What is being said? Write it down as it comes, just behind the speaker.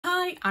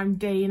Hi, I'm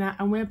Dana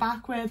and we're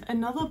back with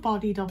another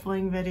body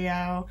doubling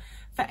video.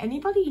 For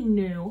anybody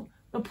new,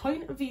 the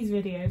point of these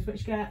videos,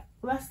 which get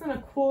less than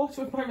a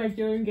quarter of my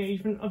regular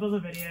engagement of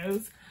other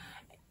videos,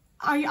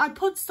 I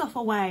put stuff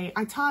away,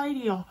 I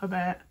tidy up a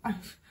bit.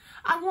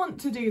 I want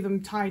to do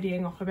them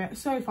tidying up a bit.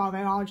 So far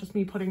they are just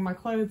me putting my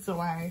clothes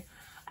away.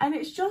 And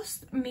it's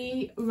just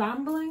me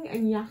rambling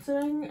and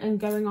yattering and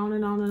going on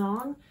and on and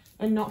on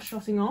and not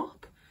shutting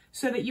up,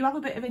 so that you have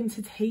a bit of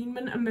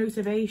entertainment and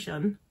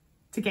motivation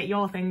to get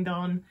your thing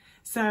done.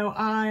 So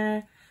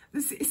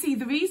see,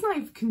 the reason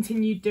I've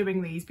continued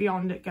doing these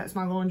beyond it gets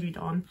my laundry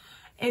done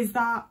is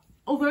that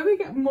although they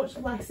get much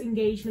less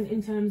engagement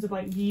in terms of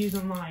like views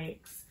and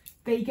likes,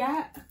 they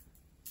get,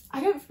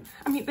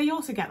 they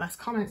also get less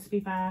comments, to be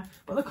fair,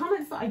 but the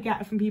comments that I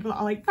get from people that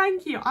are like,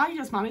 thank you, I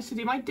just managed to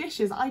do my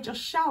dishes, I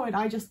just showered,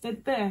 I just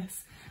did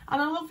this.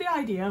 And I love the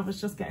idea of us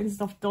just getting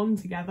stuff done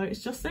together.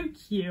 It's just so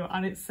cute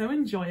and it's so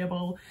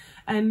enjoyable.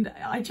 And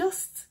I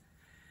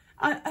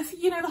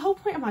you know, the whole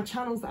point of my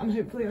channel is that I'm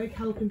hopefully like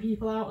helping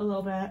people out a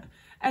little bit.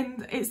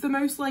 And it's the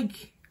most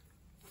like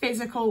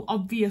physical,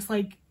 obvious,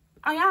 like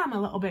I am a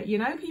little bit, you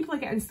know, people are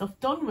getting stuff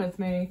done with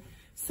me.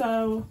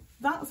 So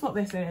that's what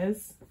this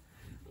is.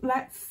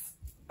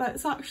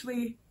 Let's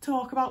actually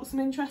talk about some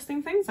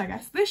interesting things, I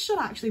guess. This should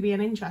actually be an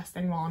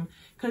interesting one,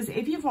 because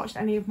if you've watched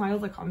any of my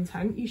other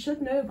content, you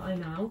should know by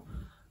now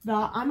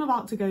that I'm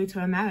about to go to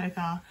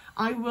America.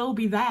 I will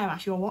be there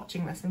as you're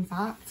watching this, in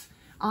fact.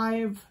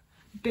 I've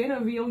been a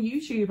real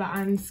YouTuber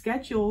and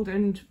scheduled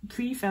and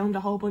pre-filmed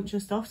a whole bunch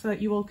of stuff so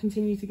that you will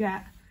continue to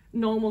get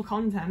normal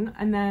content,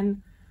 and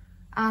then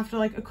after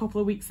like a couple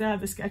of weeks there,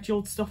 the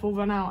scheduled stuff will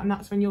run out, and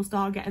that's when you'll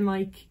start getting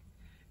like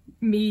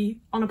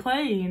me on a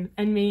plane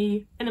and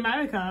me in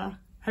America,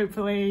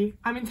 hopefully.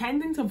 I'm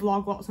intending to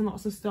vlog lots and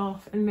lots of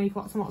stuff and make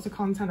lots and lots of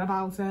content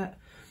about it,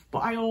 but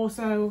I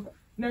also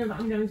know that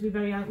I'm going to be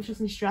very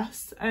anxious and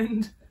stressed,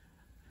 and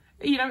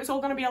you know, it's all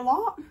going to be a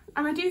lot,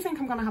 and I do think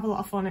I'm going to have a lot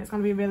of fun. It's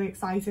going to be a really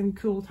exciting,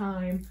 cool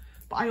time,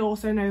 but I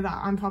also know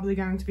that I'm probably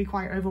going to be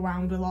quite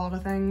overwhelmed with a lot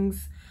of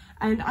things,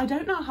 and I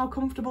don't know how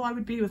comfortable I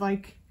would be with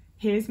like,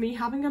 here's me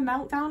having a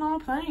meltdown on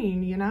a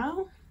plane, you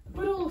know?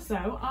 But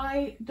also,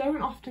 I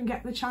don't often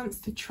get the chance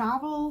to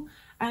travel,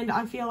 and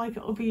I feel like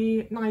it'll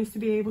be nice to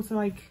be able to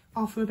like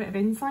offer a bit of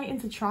insight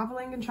into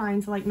travelling and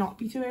trying to like not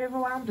be too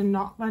overwhelmed and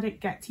not let it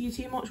get to you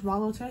too much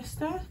while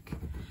autistic.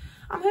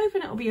 I'm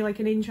hoping it'll be like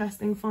an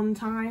interesting, fun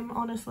time,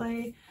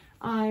 honestly.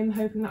 I'm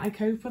hoping that I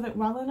cope with it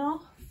well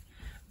enough.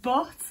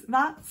 But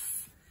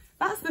that's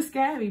the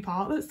scary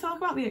part. Let's talk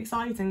about the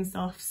exciting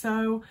stuff.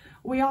 So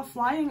we are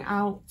flying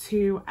out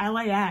to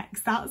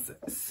LAX. That's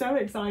so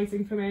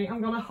exciting for me.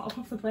 I'm gonna hop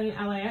off the plane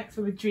at LAX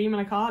with a dream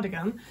and a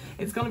cardigan.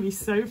 It's gonna be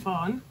so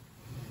fun.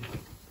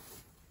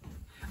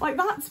 Like,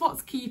 that's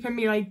what's keeping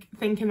me like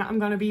thinking that I'm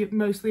gonna be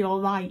mostly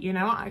all right, you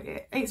know?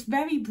 It's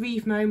very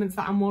brief moments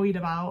that I'm worried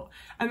about,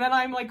 and then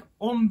I'm like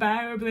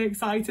unbearably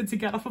excited to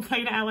get off a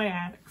plane at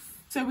LAX.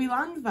 So we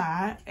land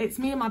there. It's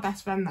me and my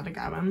best friend that are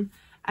going,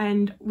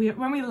 and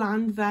when we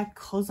land, their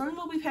cousin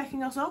will be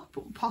picking us up,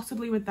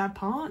 possibly with their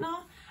partner,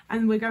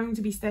 and we're going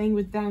to be staying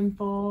with them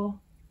for,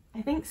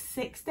 I think,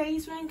 6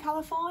 days. We're in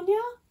California,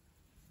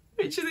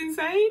 which is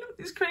insane.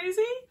 It's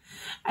crazy.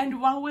 And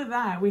while we're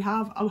there, we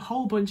have a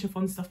whole bunch of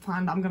fun stuff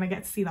planned. I'm going to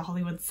get to see the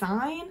Hollywood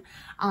sign.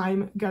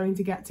 I'm going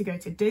to get to go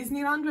to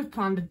Disneyland. We've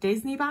planned a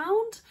Disney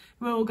bound.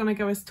 We're all going to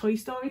go as Toy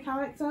Story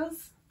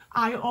characters.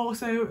 I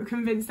also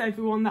convinced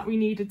everyone that we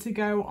needed to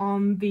go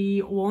on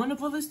the Warner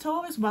Brothers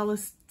tour as well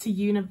as to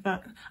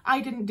Universal. I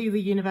didn't do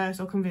the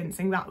Universal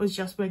convincing. That was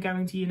just, we're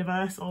going to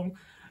Universal.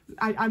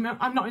 I'm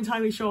not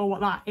entirely sure what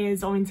that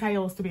is or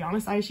entails, to be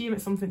honest. I assume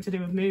it's something to do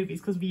with movies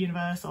because of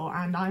Universal,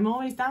 and I'm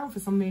always down for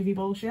some movie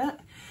bullshit.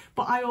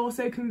 But I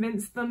also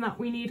convinced them that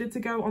we needed to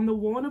go on the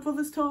Warner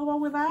Brothers tour while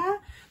we're there,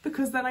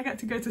 because then I get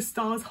to go to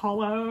Stars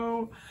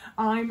Hollow.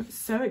 I'm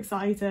so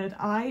excited.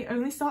 I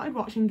only started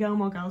watching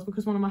Gilmore Girls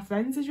because one of my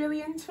friends is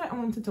really into it and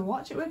wanted to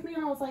watch it with me,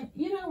 and I was like,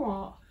 you know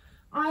what?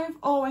 I've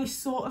always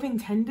sort of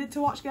intended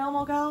to watch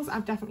Gilmore Girls.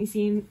 I've definitely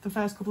seen the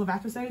first couple of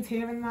episodes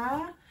here and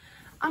there.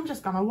 I'm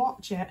just gonna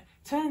watch it.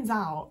 Turns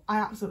out I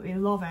absolutely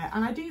love it,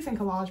 and I do think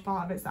a large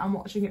part of it is that I'm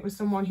watching it with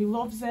someone who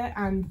loves it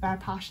and their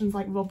passion's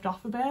like rubbed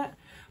off a bit.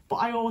 But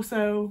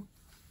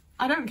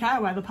I don't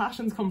care where the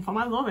passions come from.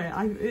 I love it.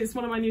 It's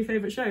one of my new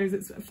favourite shows.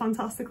 It's a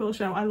fantastic little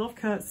show. I love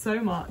Kurt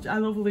so much. I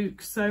love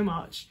Luke so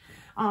much.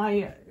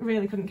 I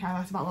really couldn't care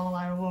less about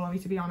Lorelai or Rory,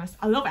 to be honest.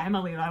 I love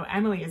Emily though.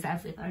 Emily is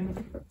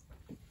everything.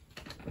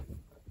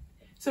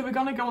 So we're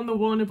gonna go on the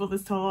Warner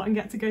Brothers tour and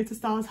get to go to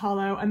Stars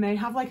Hollow, and they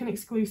have like an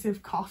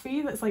exclusive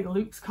coffee that's like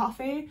Luke's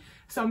coffee.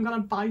 So I'm gonna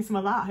buy some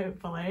of that,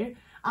 hopefully.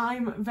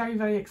 I'm very,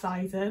 very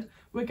excited.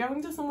 We're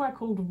going to somewhere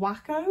called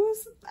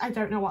Wacko's. I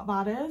don't know what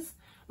that is.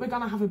 We're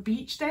gonna have a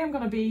beach day. I'm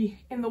gonna be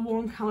in the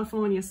warm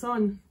California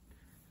sun,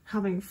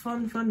 having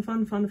fun,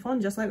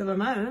 just like the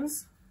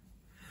Ramones.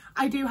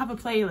 I do have a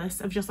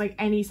playlist of just like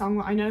any song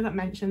that I know that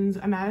mentions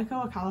America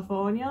or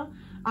California,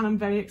 and I'm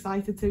very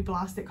excited to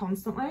blast it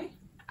constantly.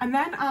 And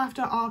then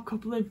after our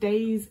couple of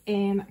days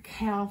in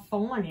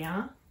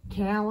California,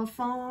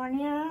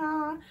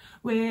 California.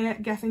 We're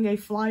getting a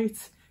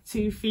flight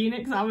to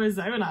Phoenix,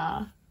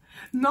 Arizona.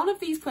 None of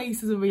these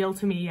places are real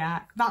to me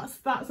yet. That's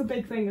a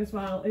big thing as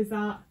well, is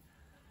that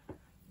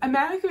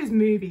America is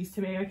movies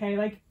to me, okay?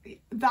 Like,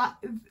 that,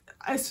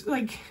 as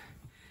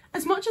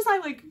much as I,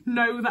 like,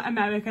 know that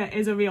America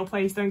is a real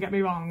place, don't get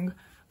me wrong,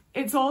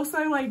 it's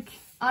also, like,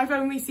 I've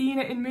only seen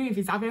it in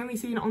movies, I've only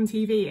seen it on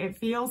TV. It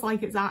feels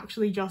like it's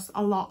actually just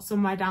a lot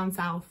somewhere down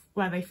south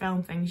where they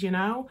film things, you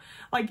know?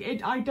 Like,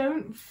 I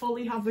don't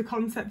fully have the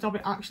concept of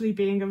it actually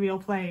being a real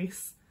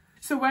place.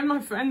 So when my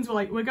friends were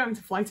like, we're going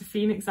to fly to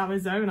Phoenix,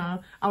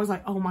 Arizona, I was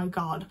like, oh my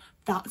god,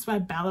 that's where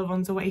Bella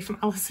runs away from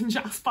Alice and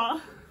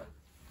Jasper.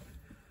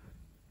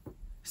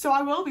 So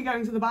I will be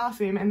going to the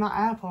bathroom in that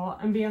airport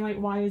and being like,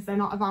 why is there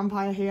not a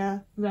vampire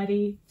here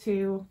ready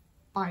to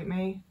bite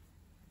me?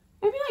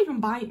 Maybe not even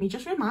bite me,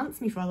 just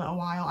romance me for a little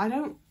while. I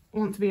don't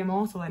want to be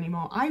immortal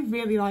anymore. I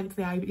really liked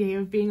the idea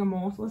of being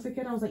immortal as a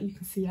kid. I was like, you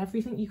can see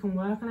everything, you can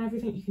work on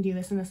everything, you can do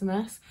this and this and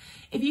this.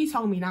 If you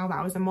told me now that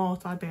I was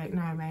immortal, I'd be like,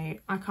 no mate,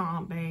 I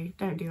can't be.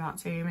 Don't do that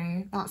to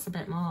me. That's a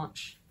bit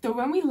much. So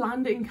when we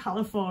land in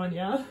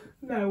California,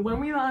 when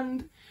we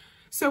land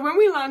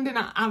in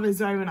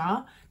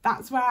Arizona,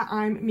 that's where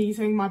I'm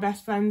meeting my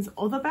best friend's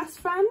other best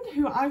friend,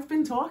 who I've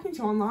been talking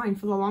to online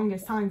for the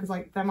longest time, because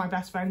like they're my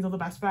best friend's other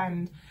best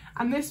friend.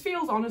 And this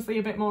feels honestly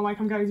a bit more like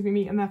I'm going to be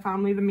meeting their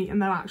family than meeting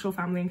their actual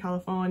family in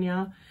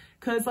California.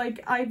 Because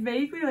like I've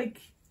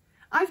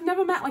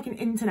never met like an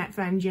internet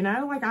friend, you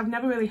know? Like I've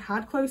never really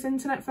had close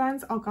internet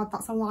friends. Oh god,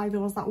 that's a lie. There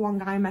was that one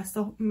guy I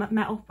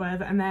met up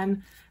with and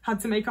then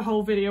had to make a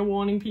whole video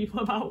warning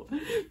people about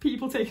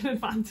people taking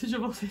advantage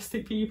of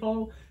autistic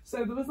people.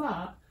 So there was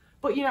that.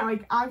 But you know,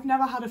 like I've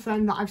never had a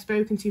friend that I've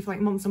spoken to for like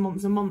months and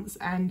months and months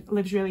and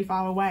lives really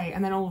far away,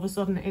 and then all of a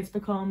sudden it's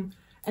become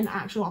an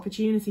actual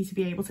opportunity to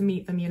be able to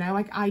meet them, you know?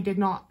 Like I did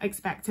not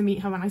expect to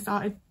meet her when I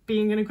started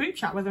being in a group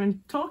chat with her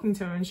and talking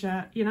to her and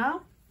shit, you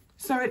know?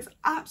 So it's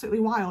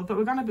absolutely wild, but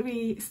we're going to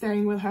be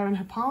staying with her and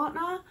her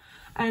partner,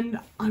 and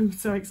I'm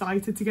so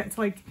excited to get to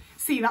like,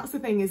 see, that's the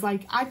thing is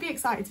like, I'd be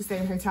excited to stay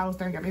in hotels,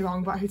 don't get me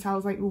wrong, but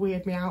hotels like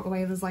weird me out the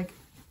way there's like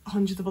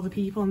hundreds of other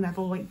people and they've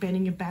all like been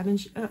in your bed and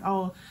shit.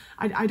 Or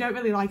I don't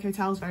really like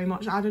hotels very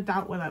much. I had a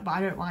doubt with it, but I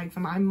don't like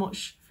them. I'm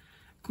much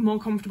more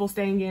comfortable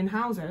staying in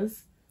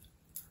houses.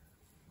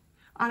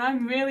 And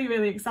I'm really,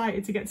 really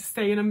excited to get to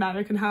stay in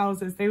American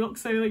houses. They look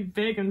so like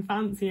big and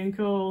fancy and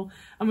cool.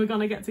 And we're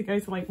gonna get to go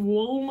to like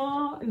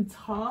Walmart and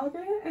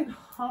Target and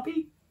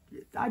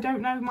I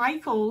don't know,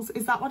 Michael's.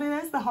 Is that what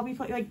it is? The hobby,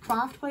 like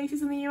craft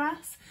places in the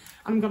US?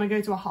 I'm gonna go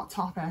to a Hot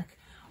Topic.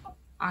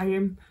 I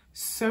am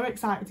so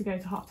excited to go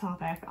to Hot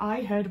Topic.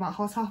 I heard about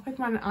Hot Topic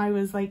when I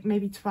was like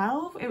maybe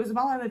 12. It was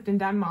while I lived in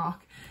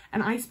Denmark,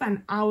 and I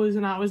spent hours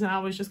and hours and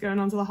hours just going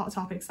onto the Hot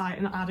Topic site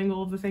and adding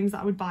all of the things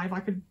that I would buy if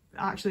I could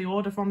actually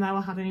order from there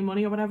or had any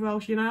money or whatever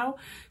else, you know?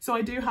 So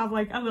I do have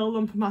like a little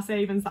lump of my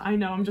savings that I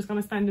know I'm just going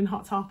to spend in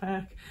Hot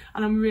Topic,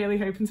 and I'm really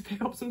hoping to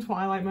pick up some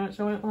Twilight merch,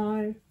 I won't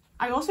lie.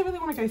 I also really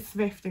want to go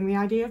thrifting. The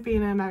idea of being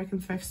in an American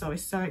thrift store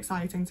is so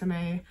exciting to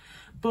me.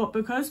 But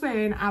because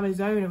we're in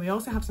Arizona, we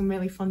also have some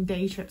really fun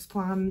day trips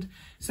planned.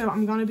 So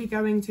I'm going to be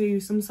going to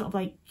some sort of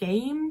like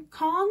game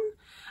con.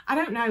 I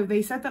don't know,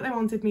 they said that they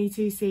wanted me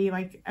to see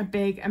like a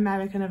big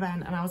American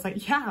event, and I was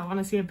like, yeah, I want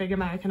to see a big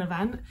American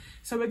event.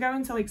 So we're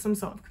going to like some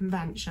sort of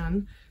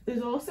convention.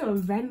 There's also a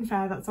Ren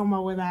fair that's on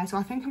while we're there, so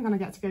I think I'm going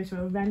to get to go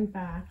to a Ren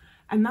fair,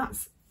 and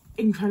that's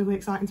incredibly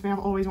exciting to me. I've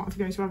always wanted to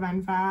go to a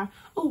Ren fair.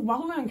 Oh,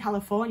 while we're in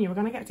California, we're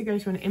going to get to go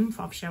to an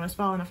improv show as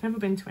well, and I've never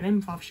been to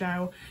an improv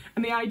show,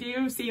 and the idea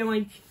of seeing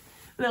like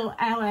little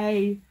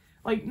LA,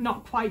 like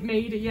not quite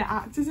made it yet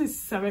actors is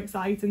so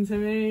exciting to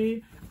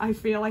me. I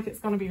feel like it's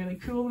going to be really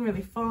cool and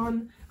really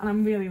fun, and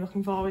I'm really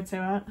looking forward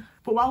to it.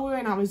 But while we're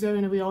in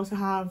Arizona, we also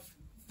have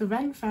the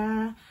Ren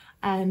fair,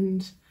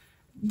 and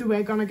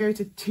we're going to go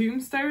to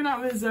Tombstone,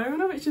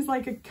 Arizona, which is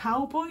like a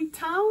cowboy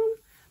town.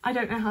 I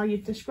don't know how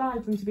you'd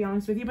describe them, to be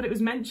honest with you, but it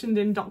was mentioned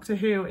in Doctor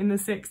Who in the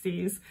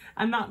 60s,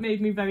 and that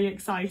made me very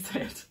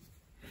excited.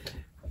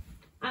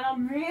 And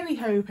I'm really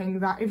hoping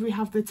that if we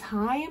have the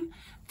time,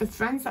 the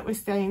friends that we're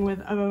staying with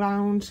are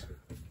around,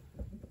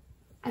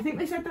 I think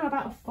they said they're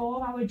about a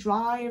 4-hour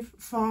drive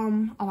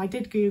from, oh I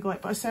did Google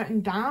it, but a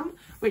certain dam,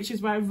 which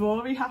is where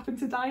Rory happened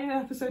to die in an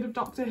episode of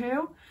Doctor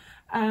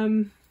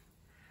Who.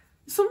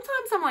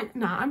 Sometimes I'm like,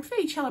 nah, I'm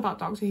pretty chill about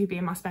Doctor Who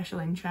being my special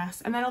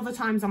interest. And then other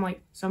times I'm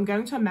like, so I'm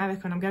going to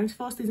America and I'm going to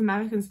force these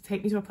Americans to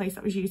take me to a place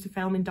that was used to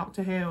film in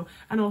Doctor Who.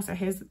 And also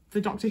here's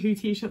the Doctor Who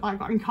t-shirt that I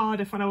got in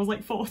Cardiff when I was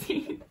like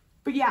 14.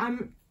 But yeah,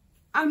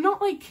 I'm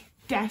not like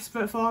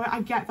desperate for it.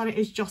 I get that it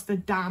is just a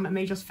dam and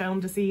they just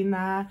filmed a scene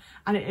there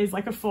and it is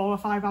like a 4 or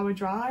 5 hour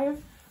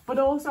drive. But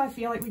also I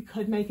feel like we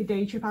could make a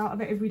day trip out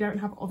of it if we don't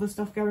have other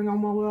stuff going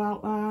on while we're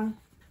out there.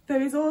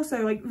 There is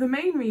also, like, the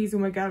main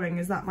reason we're going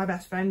is that my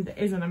best friend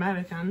is an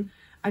American.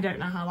 I don't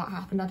know how that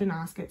happened, I didn't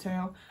ask it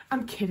to.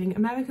 I'm kidding,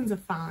 Americans are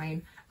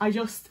fine.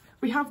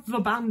 We have the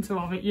banter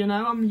of it, you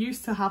know? I'm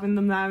used to having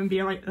them there and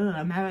being like, ugh,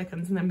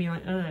 Americans, and then being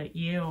like, ugh,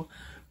 you.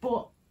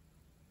 But,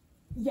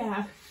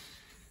 yeah.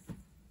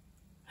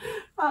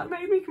 That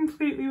made me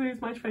completely lose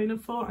my train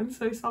of thought. I'm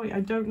so sorry. I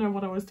don't know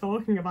what I was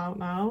talking about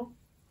now.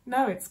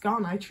 No, it's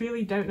gone. I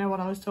truly don't know what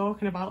I was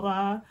talking about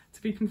there,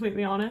 to be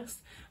completely honest.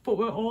 But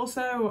we're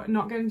also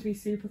not going to be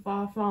super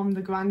far from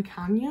the Grand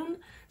Canyon.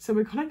 So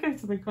we're going to go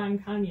to the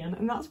Grand Canyon,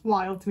 and that's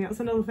wild to me.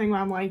 That's another thing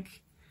where I'm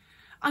like,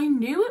 I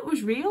knew it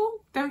was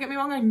real. Don't get me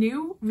wrong. I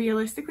knew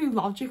realistically,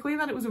 logically,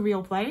 that it was a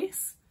real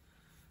place.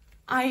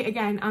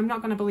 I'm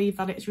not going to believe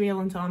that it's real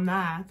until I'm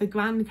there. The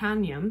Grand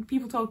Canyon,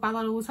 people talk about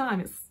that all the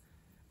time.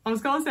 I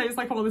was going to say it's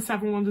like one of the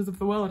 7 wonders of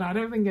the world. I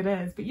don't think it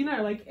is. But you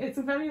know, like, it's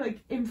a very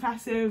like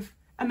impressive,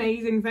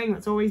 amazing thing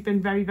that's always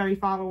been very, very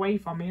far away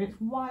from me. And it's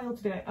wild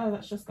to be like, oh,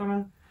 it's just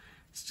gonna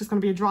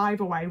be a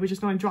drive away. We're just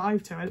going to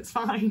drive to it. It's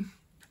fine.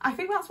 I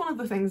think that's one of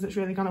the things that's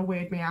really going to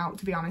weird me out,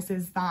 to be honest,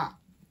 is that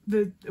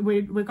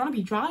we're going to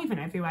be driving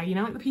everywhere. You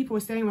know, like the people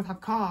we're staying with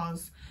have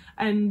cars.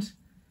 And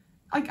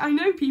like, I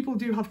know people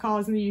do have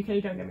cars in the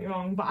UK, don't get me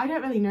wrong, but I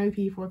don't really know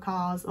people with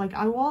cars. Like,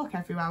 I walk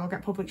everywhere, I'll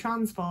get public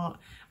transport,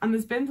 and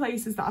there's been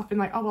places that I've been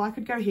like, oh, well, I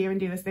could go here and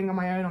do this thing on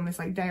my own on this,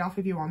 like, day off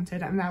if you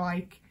wanted, and they're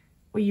like,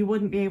 well, you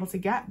wouldn't be able to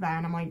get there,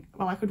 and I'm like,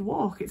 well, I could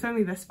walk, it's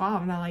only this far,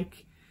 and they're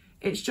like,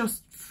 it's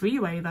just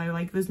freeway, though,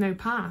 like, there's no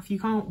path, you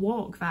can't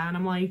walk there, and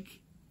I'm like,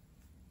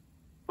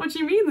 what do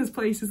you mean there's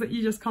places that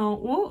you just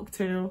can't walk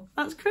to?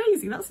 That's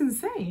crazy, that's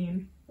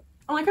insane.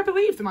 And, like, I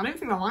believe them, I don't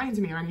think they're lying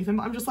to me or anything,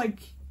 but I'm just like,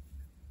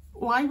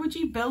 why would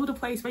you build a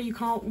place where you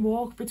can't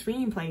walk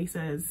between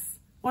places?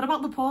 What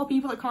about the poor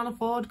people that can't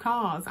afford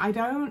cars? I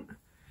can't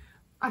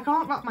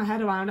wrap my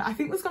head around it. I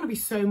think there's going to be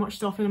so much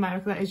stuff in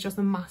America that is just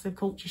a massive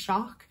culture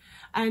shock.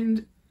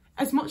 And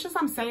as much as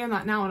I'm saying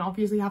that now and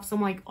obviously have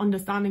some like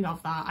understanding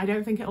of that, I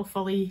don't think it'll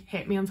fully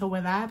hit me until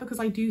we're there, because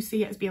I do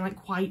see it as being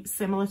like quite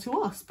similar to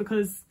us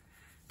because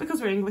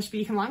we're English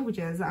speaking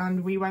languages,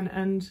 and we went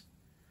and,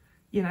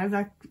 you know,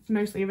 they're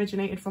mostly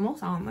originated from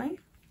us, aren't they?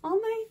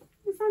 Aren't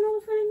they? Is that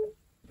another thing?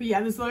 But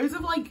yeah, there's loads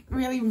of like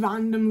really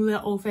random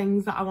little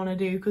things that I want to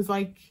do, because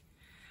like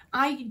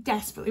I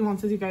desperately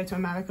wanted to go to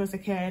America as a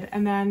kid,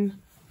 and then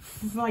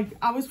like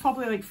I was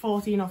probably like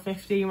 14 or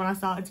 15 when I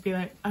started to be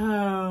like,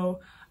 oh,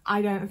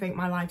 I don't think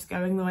my life's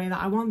going the way that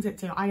I want it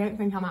to. I don't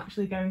think I'm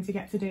actually going to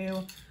get to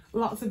do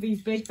lots of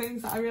these big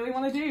things that I really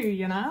want to do,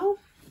 you know?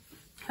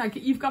 Like,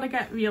 you've got to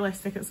get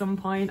realistic at some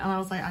point, and I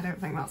was like, I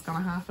don't think that's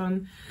gonna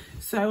happen.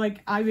 So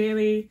like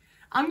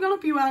I'm gonna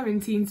be wearing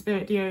Teen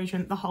Spirit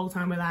deodorant the whole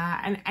time we're there,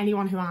 and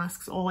anyone who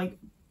asks, or like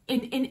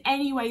in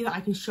any way that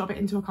I can shove it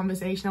into a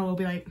conversation, I will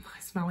be like,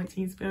 I smell like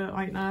Teen Spirit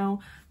right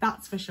now,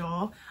 that's for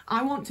sure.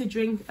 I want to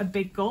drink a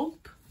big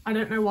gulp. I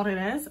don't know what it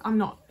is. I'm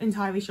not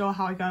entirely sure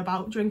how I go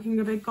about drinking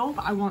a big gulp,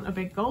 but I want a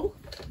big gulp.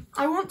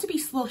 I want to be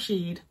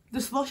slushied. The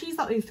slushies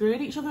that they threw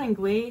at each other in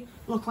Glee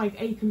look like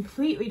a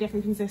completely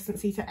different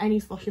consistency to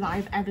any slushie that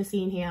I've ever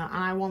seen here,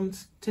 and I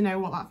want to know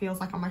what that feels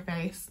like on my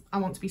face. I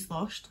want to be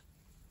slushed.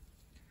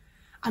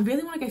 I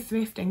really want to go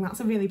thrifting. That's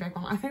a really big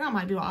one. I think that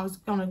might be what I was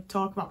going to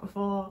talk about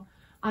before.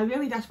 I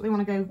really desperately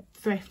want to go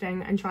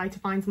thrifting and try to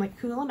find some like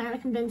cool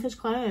American vintage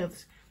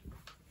clothes,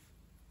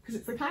 because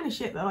it's the kind of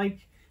shit that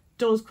like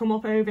does come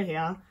up over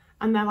here,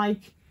 and they're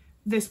like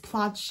this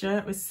plaid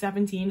shirt with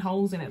 17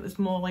 holes in it that's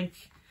more like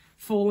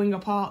falling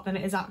apart than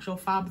it is actual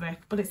fabric,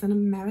 but it's an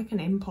American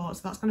import,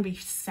 so that's going to be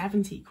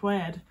 70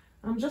 quid.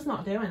 I'm just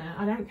not doing it.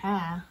 I don't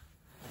care.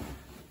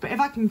 But if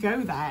I can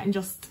go there and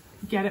just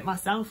get it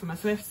myself from a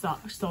thrift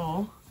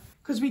store,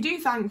 because we do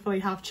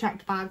thankfully have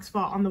checked bag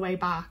spot on the way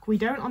back. We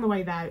don't on the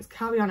way there, it's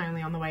carry on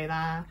only on the way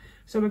there,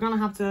 so we're gonna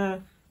have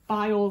to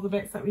buy all the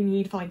bits that we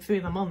need for like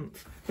through the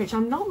month, which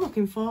I'm not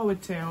looking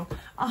forward to.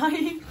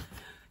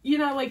 You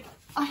know, like,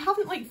 I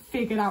haven't like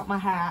figured out my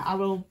hair, I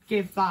will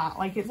give that.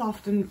 Like, it's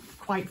often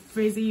quite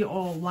frizzy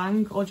or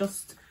lank or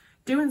just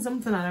doing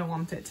something I don't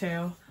want it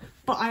to.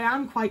 But I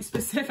am quite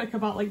specific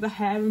about like the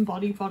hair and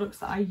body products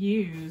that I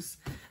use.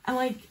 And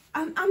like,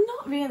 I'm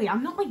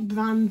not like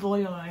brand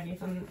loyal or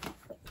anything.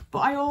 But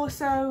I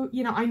also,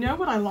 you know, I know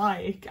what I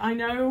like. I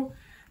know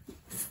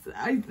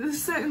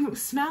there's certain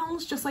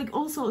smells, just like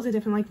all sorts of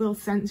different like little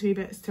sensory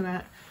bits to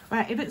it,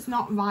 where if it's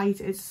not right,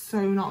 it's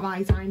so not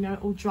right, and I know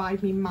it'll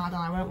drive me mad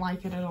and I won't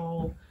like it at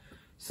all.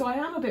 So I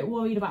am a bit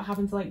worried about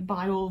having to like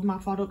buy all of my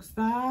products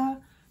there,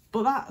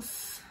 but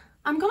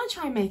I'm gonna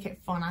try and make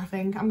it fun. I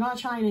think I'm gonna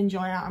try and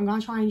enjoy it. I'm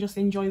gonna try and just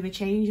enjoy the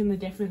change and the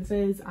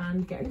differences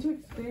and getting to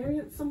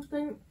experience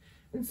something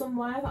in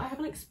somewhere that I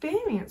haven't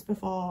experienced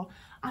before.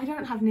 I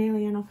don't have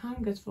nearly enough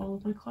hangers for all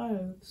of my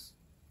clothes.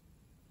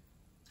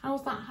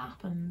 How's that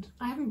happened?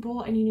 I haven't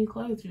bought any new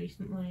clothes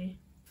recently.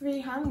 3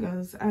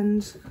 hangers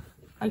and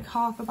like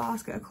half a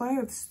basket of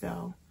clothes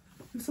still.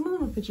 And some of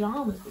them are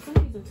pyjamas, but some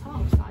of these are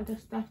tops that I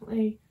just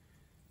definitely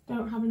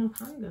don't have enough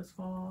hangers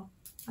for.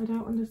 I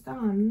don't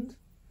understand.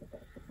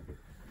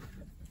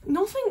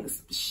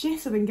 Nothing's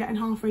shitter than getting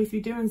halfway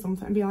through doing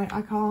something and be like,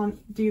 I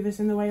can't do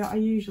this in the way that I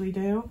usually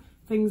do.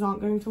 Things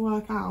aren't going to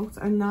work out,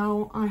 and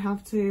now I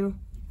have to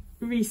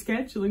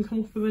reschedule and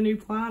come up with a new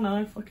plan, and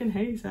I fucking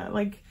hate it.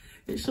 Like,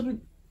 it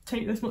shouldn't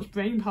take this much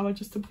brain power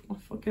just to put my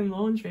fucking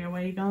laundry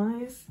away,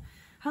 guys.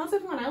 How's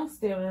everyone else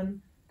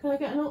doing? Can I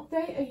get an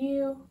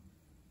update?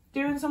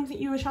 doing something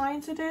you were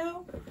trying to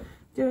do,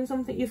 doing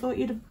something you thought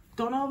you'd have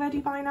done already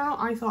by now.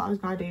 I thought I was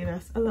going to do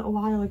this a little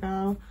while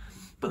ago,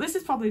 but this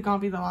is probably going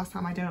to be the last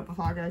time I do it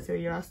before I go to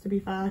the US, to be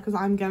fair, because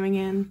I'm going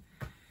in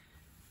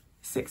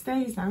 6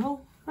 days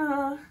now.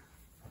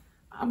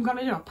 I'm going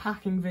to do a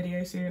packing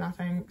video soon, I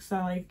think, so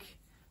like,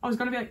 I was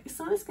going to be like,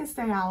 so this can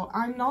stay out.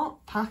 I'm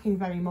not packing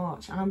very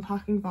much, and I'm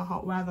packing for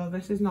hot weather.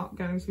 This is not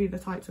going to be the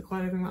types of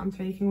clothing that I'm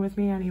taking with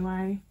me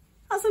anyway.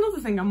 That's another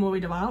thing I'm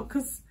worried about,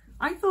 because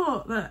I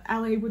thought that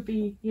LA would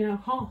be, you know,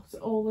 hot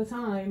all the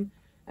time.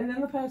 And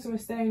then the person we're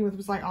staying with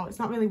was like, oh, it's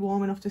not really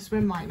warm enough to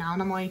swim right now.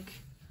 And I'm like,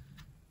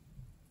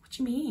 what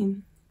do you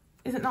mean?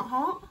 Is it not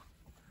hot?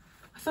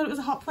 I thought it was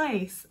a hot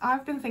place.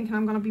 I've been thinking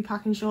I'm going to be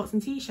packing shorts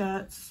and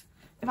t-shirts.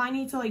 If I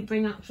need to like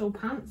bring actual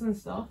pants and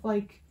stuff,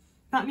 like,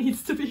 that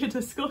needs to be a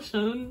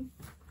discussion.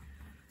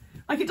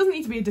 Like, it doesn't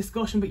need to be a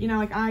discussion, but you know,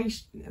 like,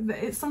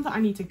 it's something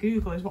I need to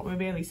Google is what we're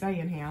really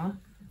saying here.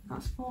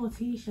 That's 4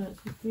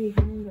 t-shirts with 3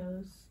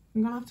 hangers.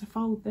 I'm gonna have to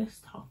fold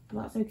this top,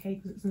 but that's okay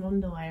because it's an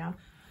underlayer.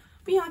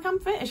 But yeah, like, I'm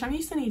British, I'm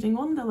used to needing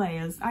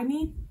underlayers. I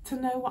need to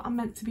know what I'm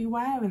meant to be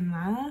wearing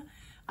there.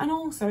 And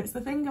also, it's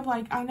the thing of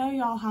like, I know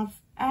y'all have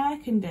air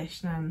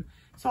conditioning,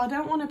 so I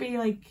don't want to be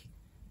like,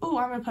 oh,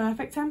 I'm a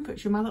perfect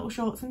temperature, my little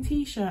shorts and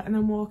t-shirt, and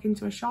then walk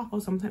into a shop or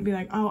something and be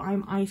like, oh,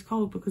 I'm ice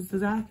cold because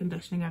there's air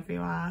conditioning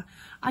everywhere.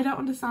 I don't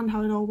understand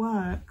how it all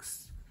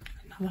works.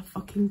 Another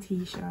fucking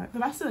t-shirt. The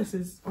rest of this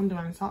is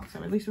underwear and socks,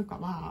 so at least we've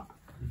got that.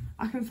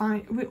 I can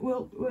find,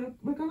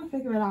 we're gonna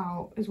figure it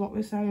out, is what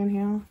we're saying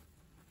here.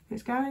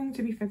 It's going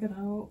to be figured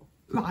out.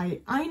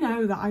 Right, I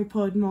know that I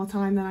put more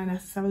time than I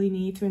necessarily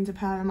need to into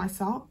pairing my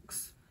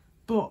socks.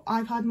 But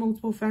I've had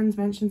multiple friends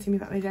mention to me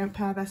that they don't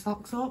pair their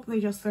socks up, they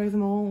just throw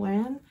them all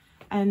in.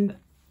 And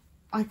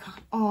I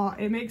can't, oh,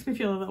 it makes me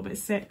feel a little bit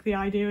sick, the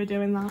idea of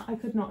doing that. I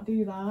could not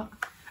do that.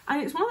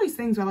 And it's one of those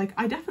things where like,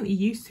 I definitely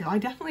used to. I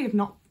definitely have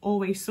not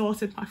always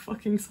sorted my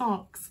fucking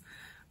socks.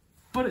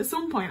 But at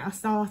some point I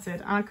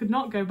started and I could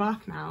not go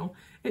back now.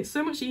 It's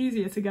so much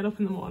easier to get up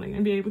in the morning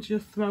and be able to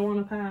just throw on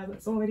a pair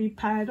that's already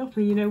paired up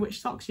and you know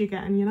which socks you're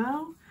getting, you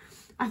know?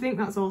 I think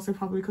that's also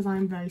probably because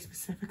I'm very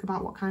specific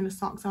about what kind of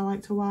socks I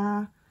like to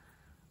wear.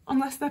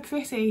 Unless they're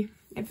pretty.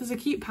 If there's a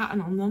cute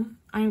pattern on them,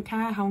 I don't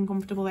care how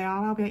uncomfortable they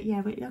are, I'll be like,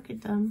 yeah, but look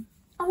at them.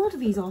 A lot of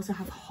these also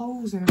have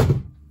holes in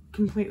them,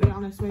 completely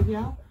honest with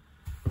you.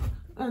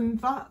 And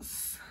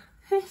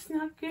it's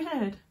not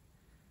good.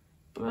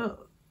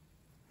 But,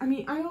 I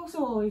mean, I also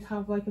always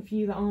have like a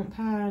few that aren't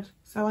paired.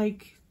 So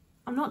like,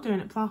 I'm not doing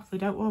it properly,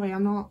 don't worry,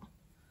 I'm not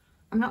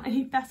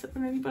any better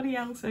than anybody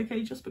else,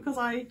 okay, just because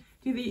I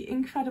do the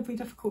incredibly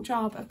difficult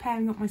job of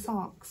pairing up my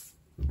socks.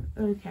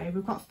 Okay,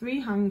 we've got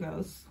 3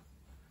 hangers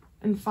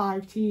and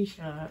 5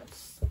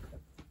 t-shirts.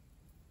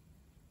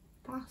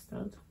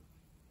 Bastard.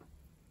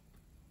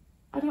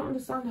 I don't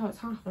understand how it's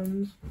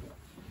happened.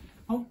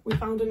 Oh, we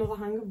found another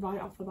hanger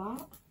right off the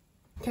bat.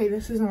 Okay,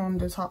 this is an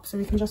under top, so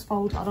we can just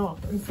fold that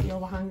up and seal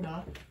the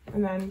hanger,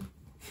 and then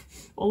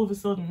all of a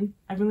sudden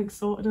everything's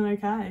sorted and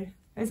okay.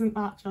 Isn't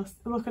that just,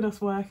 look at us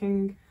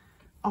working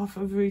off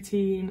of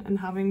routine and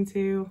having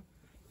to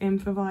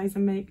improvise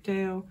and make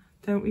do.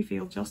 Don't we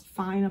feel just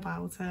fine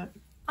about it?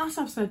 As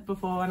I've said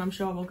before, and I'm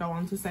sure we'll go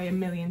on to say a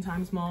million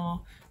times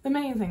more, the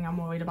main thing I'm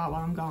worried about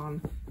while I'm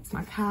gone is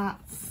my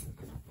cats.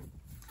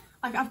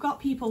 Like, I've got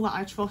people that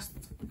I trust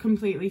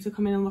completely to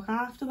come in and look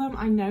after them.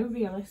 I know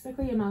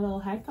realistically in my little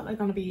head that they're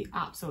going to be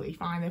absolutely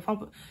fine. They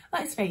probably,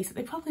 let's face it,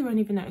 they probably won't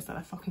even notice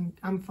that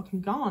I'm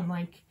fucking gone.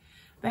 Like,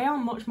 they are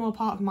much more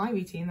part of my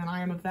routine than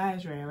I am of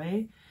theirs,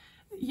 really.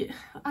 Yeah,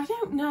 I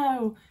don't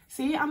know.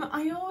 See,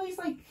 I always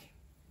like,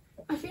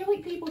 I feel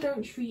like people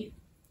don't treat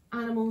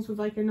animals with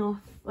like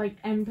enough like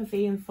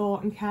empathy and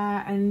thought and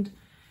care, and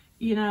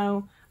you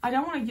know, I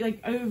don't want to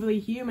like overly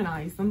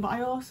humanize them, but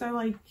I also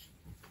like,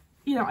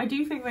 you know, I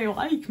do think they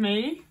like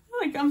me.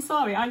 Like, I'm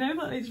sorry, I know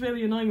that it's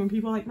really annoying when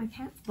people are like, my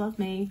cats love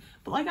me,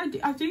 but like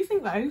I do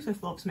think that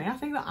Otis loves me. I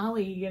think that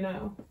Ali, you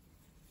know,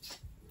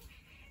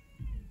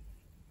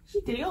 she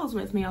deals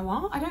with me a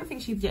lot. I don't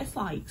think she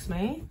dislikes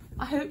me.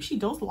 I hope she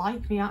does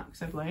like me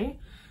actively,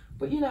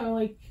 but you know,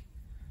 like,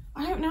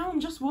 I don't know, I'm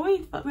just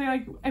worried that they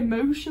like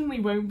emotionally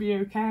won't be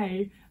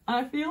okay.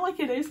 And I feel like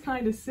it is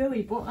kind of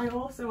silly, but I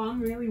also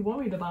am really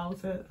worried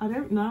about it. I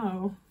don't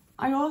know.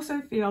 I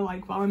also feel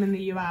like while I'm in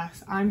the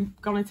US, I'm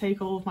gonna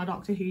take all of my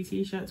Doctor Who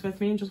t-shirts with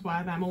me and just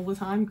wear them all the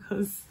time,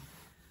 because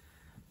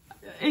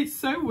it's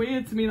so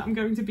weird to me that I'm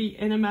going to be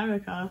in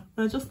America.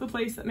 They're just the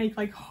place that make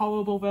like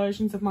horrible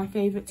versions of my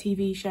favourite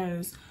TV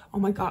shows. Oh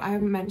my god, I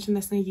haven't mentioned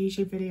this in a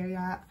YouTube video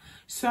yet.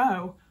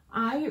 So,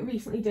 I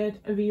recently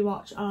did a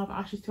rewatch of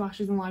Ashes to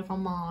Ashes and Life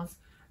on Mars,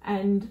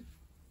 and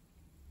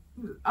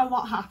a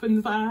lot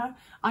happens there.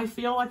 I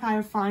feel like I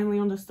have finally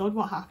understood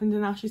what happened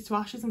in Ashes to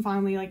Ashes and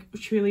finally like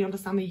truly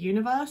understand the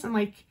universe, and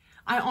like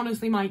I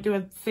honestly might do a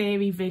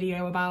theory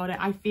video about it.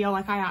 I feel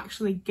like I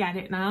actually get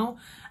it now,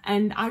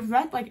 and I've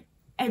read like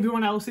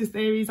everyone else's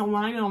theories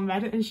online and on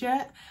Reddit and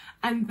shit,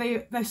 and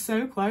they're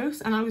so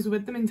close, and I was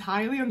with them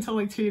entirely until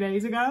like 2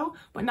 days ago,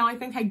 but now I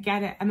think I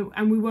get it,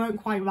 and we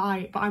weren't quite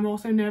right, but I'm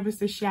also nervous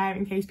to share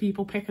in case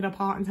people pick it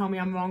apart and tell me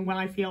I'm wrong when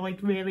I feel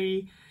like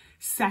really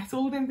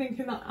settled in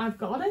thinking that I've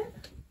got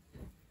it.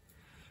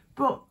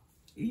 But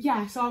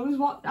yeah, so I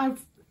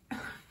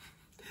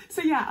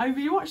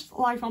rewatched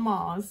Life on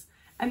Mars,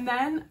 and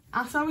then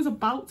as I was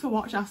about to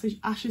watch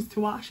Ashes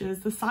to Ashes,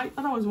 the site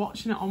that I was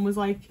watching it on was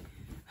like,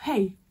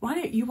 hey, why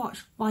don't you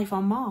watch Life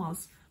on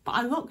Mars? But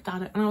I looked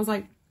at it and I was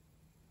like,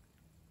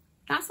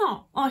 that's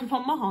not Life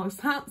on Mars,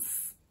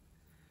 that's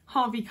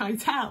Harvey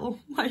Keitel.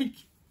 Like,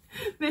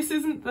 this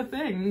isn't the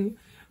thing.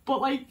 But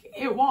like,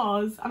 it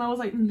was, and I was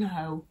like,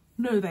 no,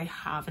 they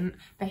haven't.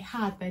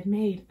 They'd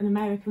made an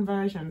American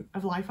version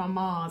of Life on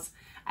Mars.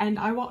 And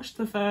I watched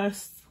the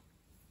first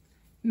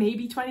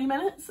maybe 20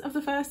 minutes of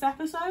the first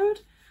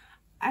episode,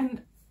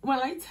 and when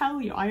I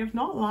tell you, I have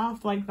not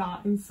laughed like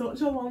that in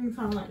such a long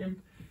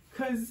time,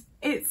 because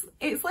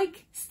it's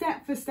like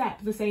step for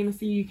step the same as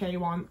the UK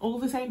one. All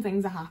the same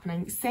things are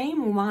happening,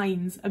 same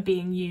lines are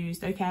being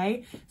used,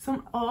 okay?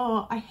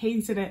 I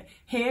hated it.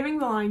 Hearing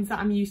the lines that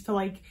I'm used to,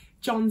 like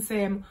John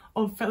Sim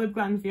or Philip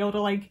Glenfield, or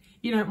like,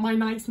 you know, my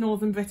nice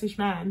northern British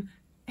men,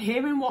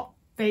 hearing what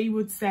they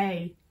would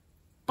say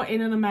but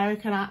in an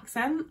American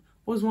accent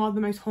was one of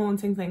the most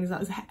haunting things that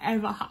has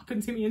ever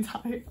happened to me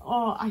entirely.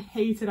 Oh, I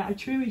hated it. I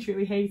truly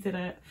hated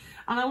it.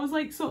 And I was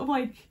like, sort of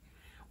like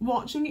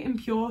watching it in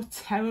pure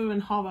terror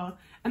and horror.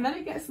 And then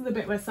it gets to the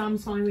bit where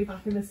Sam's finally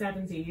back in the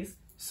 70s.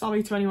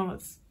 Sorry to anyone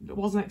that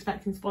wasn't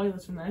expecting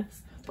spoilers from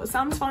this, but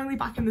Sam's finally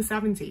back in the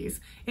 70s.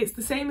 It's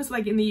the same as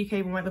like in the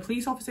UK one, where the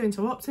police officer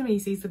interrupts him, he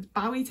sees the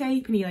Bowie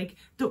tape and he like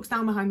ducks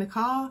down behind the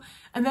car.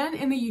 And then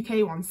in the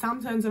UK one,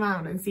 Sam turns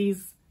around and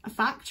sees a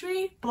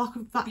factory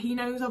that he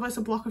knows of as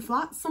a block of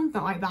flats,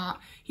 something like that.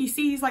 He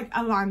sees like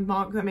a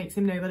landmark that makes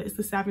him know that it's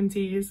the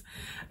 70s.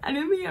 And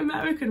in the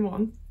American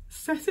one,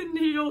 set in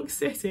New York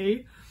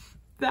City,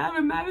 their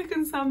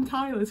American Sam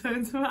Tyler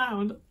turns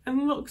around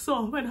and looks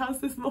up and has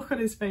this look on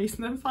his face,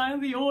 and then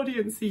finally the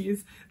audience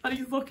sees that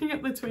he's looking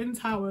at the Twin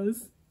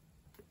Towers.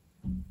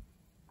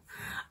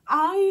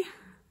 I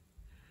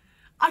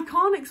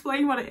can't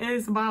explain what it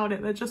is about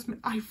it,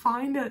 I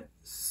find it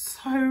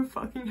so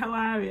fucking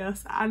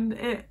hilarious. And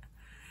it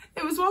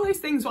was one of those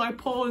things where I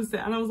paused it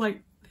and I was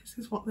like, this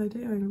is what they're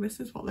doing, this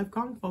is what they've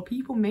gone for.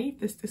 People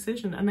made this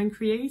decision and then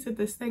created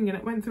this thing, and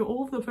it went through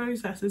all the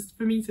processes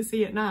for me to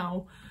see it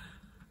now.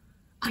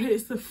 And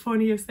it's the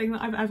funniest thing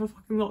that I've ever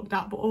fucking looked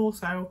at, but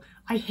also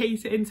I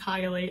hate it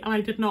entirely, and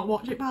I did not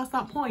watch it past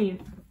that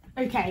point.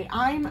 Okay,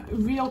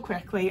 real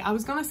quickly, I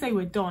was gonna say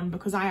we're done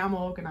because I am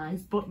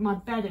organised, but my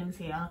bedding's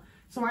here,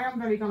 so I am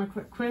very gonna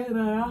quit.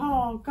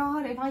 Oh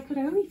god, if I could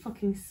only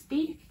fucking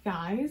speak,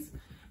 guys.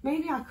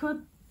 Maybe I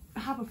could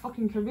have a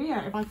fucking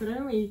career if I could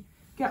only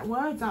get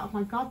words out of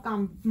my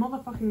goddamn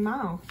motherfucking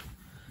mouth.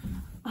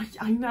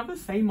 I never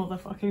say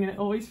motherfucking, and it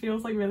always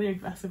feels like really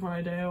aggressive when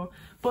I do.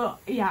 But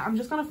yeah, I'm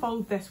just gonna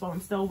fold this while I'm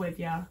still with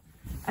you,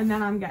 and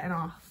then I'm getting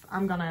off.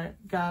 I'm gonna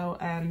go,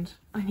 and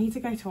I need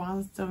to go to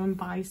Asda and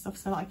buy stuff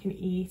so that I can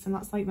eat, and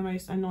that's like the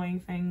most annoying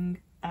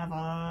thing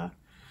ever.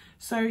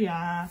 So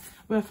yeah,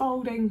 we're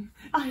folding.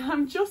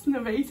 I'm just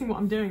narrating what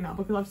I'm doing now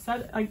because I've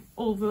said like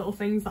all the little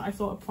things that I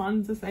sort of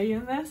planned to say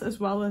in this, as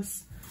well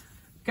as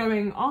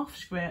going off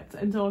script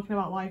and talking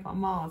about Life on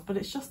Mars. But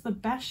it's just the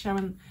best show.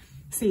 And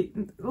see,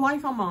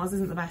 Life on Mars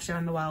isn't the best show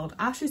in the world.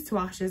 Ashes to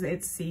Ashes,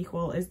 its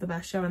sequel, is the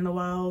best show in the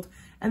world.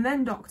 And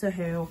then Doctor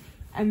Who.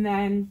 And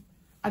then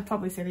I'd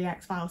probably say The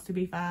X-Files, to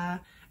be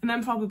fair. And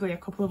then probably a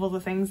couple of other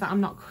things that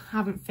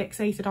haven't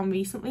fixated on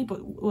recently,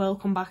 but will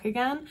come back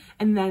again.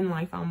 And then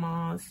Life on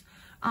Mars.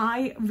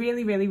 I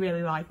really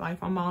like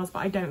Life on Mars, but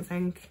I don't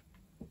think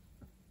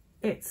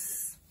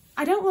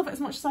I don't love it as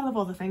much as I love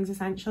other things,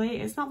 essentially.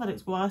 It's not that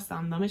it's worse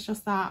than them, it's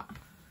just that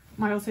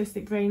my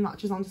autistic brain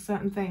latches onto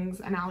certain things,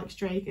 and Alex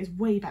Drake is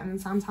way better than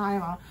Sam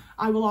Tyler.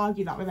 I will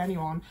argue that with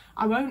anyone.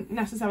 I won't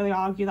necessarily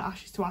argue that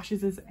Ashes to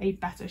Ashes is a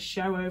better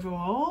show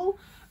overall.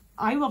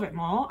 I love it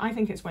more. I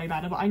think it's way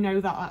better, but I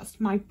know that that's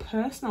my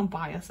personal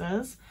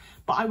biases.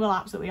 But I will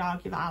absolutely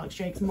argue that Alex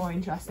Drake's more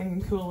interesting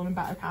and cool and a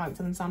better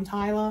character than Sam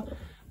Tyler.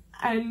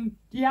 And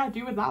yeah,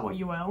 do with that what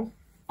you will.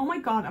 Oh my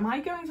god, am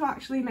I going to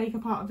actually make a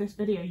part of this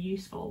video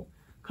useful?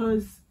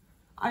 Because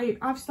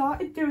I've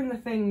started doing the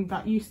thing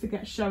that used to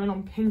get shown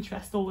on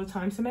Pinterest all the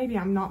time, so maybe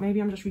I'm not,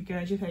 maybe I'm just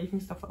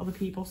regurgitating stuff that other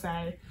people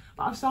say.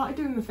 But I've started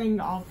doing the thing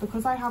of,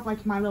 because I have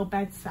like my little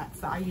bed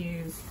sets that I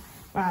use,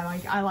 where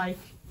like I like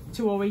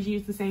to always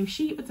use the same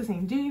sheet with the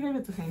same duvet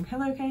with the same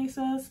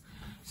pillowcases.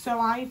 So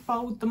I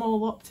fold them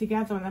all up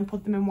together and then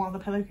put them in one of the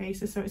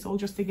pillowcases so it's all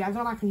just together,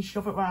 and I can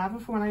shove it wherever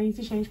for when I need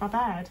to change my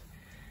bed.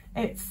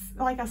 It's,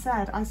 like I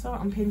said, I saw it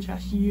on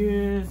Pinterest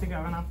years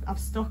ago and I've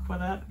stuck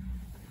with it.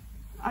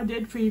 I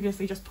did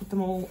previously just put them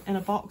all in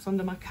a box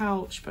under my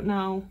couch, but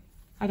now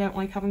I don't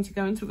like having to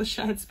go into the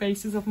shared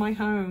spaces of my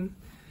home.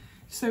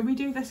 So we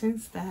do this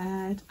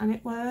instead, and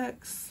it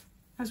works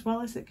as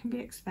well as it can be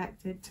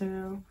expected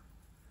to.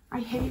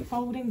 I hate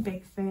folding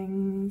big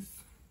things.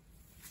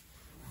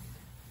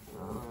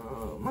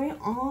 Oh, my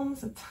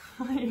arms are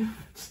tired.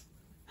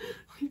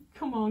 Like,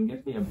 come on,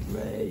 give me a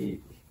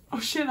break. Oh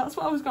shit, that's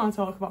what I was going to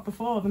talk about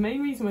before. The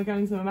main reason we're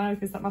going to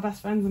America is that my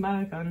best friend's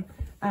American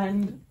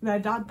and their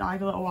dad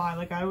died a little while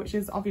ago, which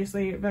is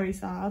obviously very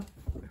sad.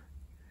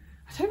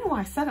 I don't know why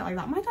I said it like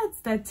that. My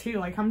dad's dead too.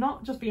 Like, I'm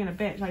not just being a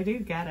bitch. I do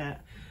get it.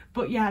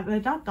 But yeah, their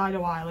dad died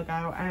a while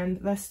ago and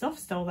their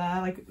stuff's still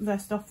there. Like, their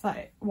stuff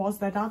that was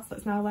their dad's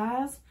that's now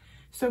theirs.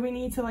 So we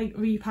need to like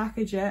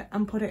repackage it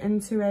and put it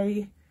into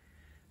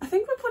I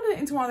think we're putting it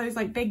into one of those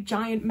like big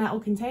giant metal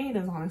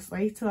containers,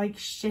 honestly, to like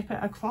ship it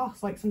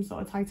across like some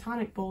sort of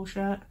Titanic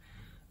bullshit.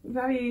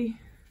 I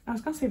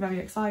was gonna say very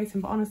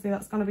exciting, but honestly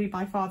that's gonna be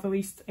by far the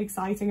least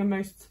exciting and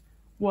most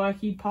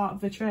worky part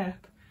of the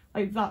trip.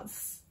 Like,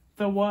 that's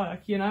the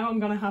work, you know? I'm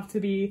gonna have to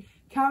be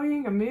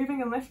carrying and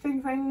moving and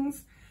lifting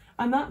things,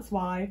 and that's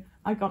why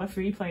I got a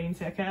free plane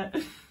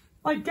ticket.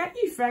 Like, get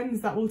you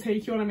friends that will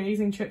take you on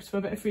amazing trips for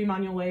a bit of free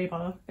manual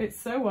labour. It's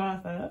so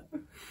worth it.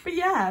 But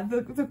yeah,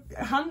 the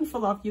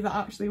handful of you that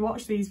actually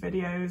watch these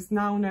videos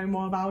now know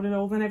more about it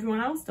all than everyone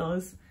else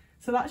does.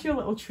 So that's your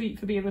little treat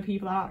for being the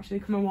people that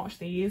actually come and watch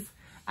these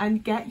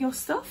and get your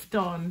stuff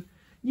done.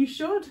 You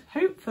should,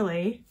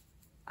 hopefully.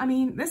 I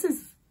mean, this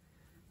is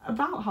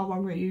about how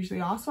long they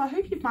usually are, so I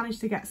hope you've managed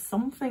to get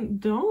something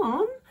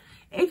done.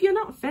 If you're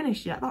not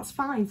finished yet, that's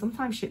fine.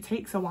 Sometimes shit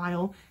takes a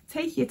while.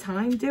 Take your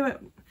time, do it.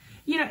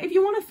 You know, if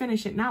you want to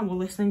finish it now while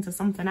listening to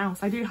something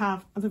else, I do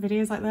have other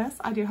videos like this.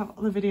 I do have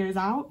other videos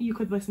out. You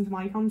could listen to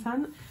my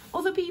content.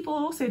 Other people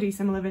also do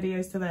similar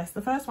videos to this.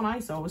 The first one I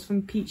saw was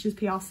from Peaches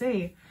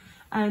PRC.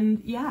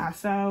 And yeah,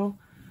 so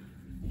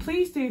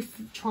please do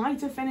try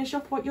to finish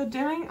up what you're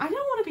doing. I don't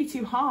want to be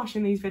too harsh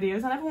in these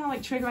videos. I never want to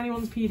like trigger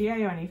anyone's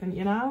PDA or anything,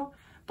 you know?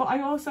 But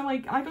I also,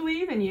 like, I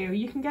believe in you.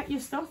 You can get your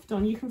stuff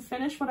done. You can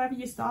finish whatever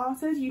you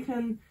started. You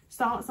can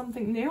start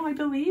something new. I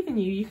believe in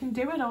you. You can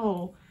do it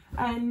all.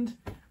 And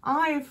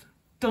I've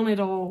done it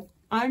all.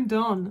 I'm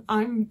done.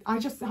 I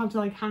just have to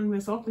like hang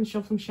this up and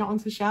shove some shit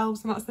onto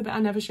shelves, and that's the bit I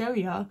never show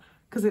you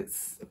because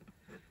it's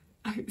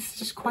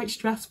just quite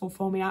stressful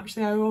for me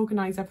actually. I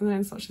organise everything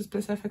in such a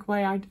specific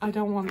way. I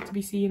don't want to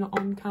be seen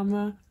on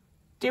camera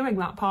doing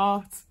that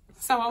part,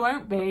 so I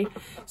won't be.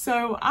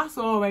 So as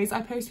always,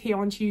 I post here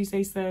on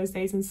Tuesdays,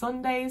 Thursdays and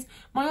Sundays.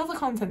 My other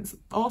content's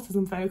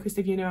autism focused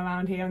if you're new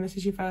around here and this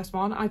is your first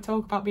one. I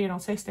talk about being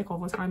autistic all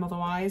the time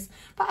otherwise,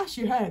 but as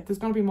you heard, there's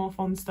going to be more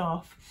fun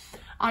stuff.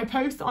 I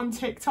post on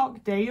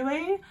TikTok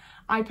daily.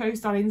 I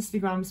post on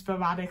Instagram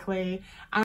sporadically.